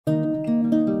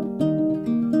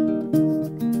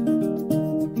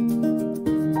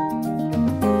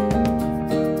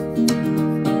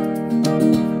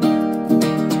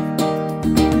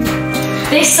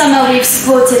This summer we've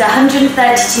supported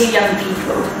 132 young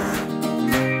people.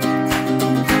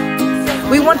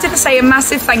 We wanted to say a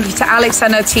massive thank you to Alex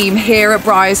and her team here at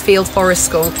Briarsfield Forest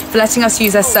School for letting us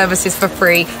use their services for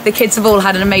free. The kids have all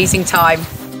had an amazing time.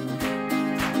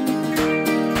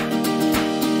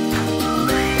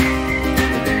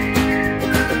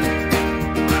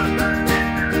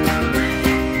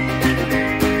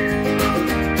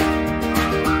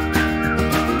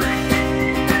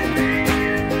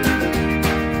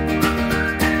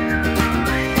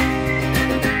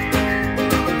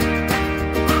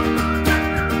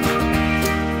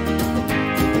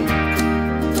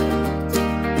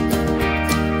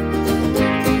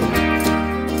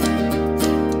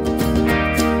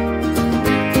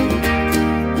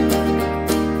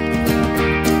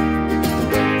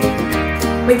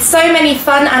 With so many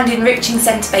fun and enriching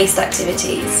centre-based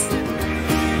activities.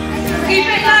 Keep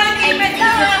it low, keep it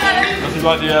low! Nothing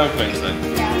like the aeroplanes then.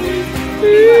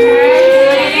 Three,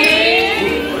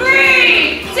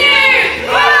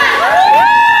 two, one!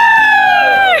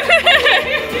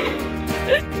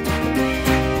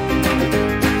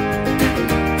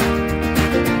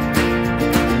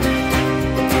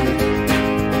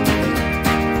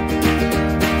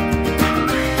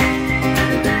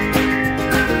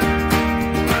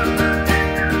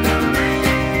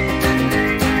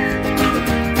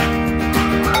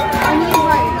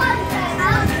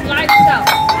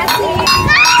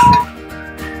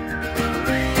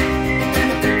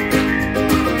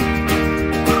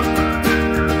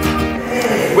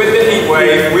 With the heat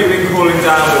wave, we've been cooling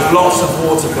down with lots of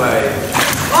water play.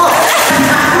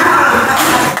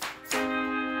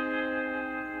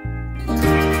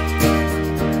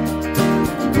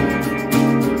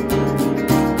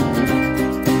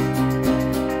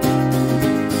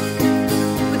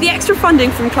 With the extra funding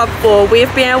from Club 4, we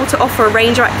have been able to offer a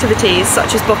range of activities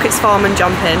such as buckets, farm and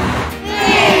jumping. 3,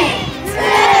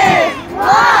 2,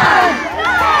 1!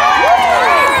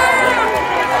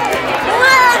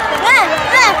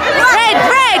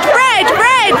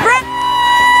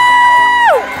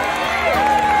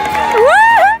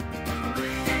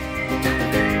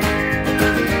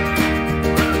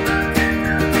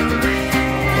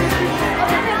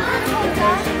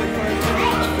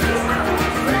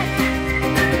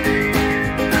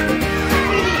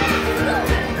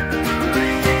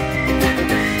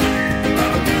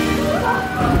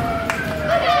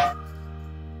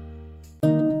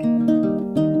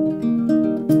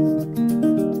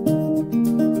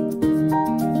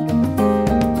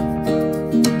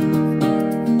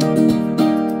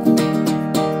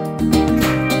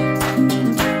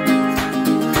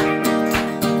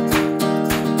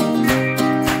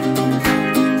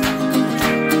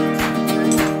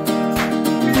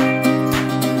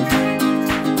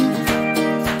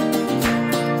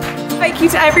 Thank you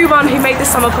to everyone who made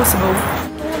this summer possible.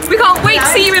 We can't wait to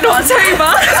see you in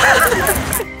October!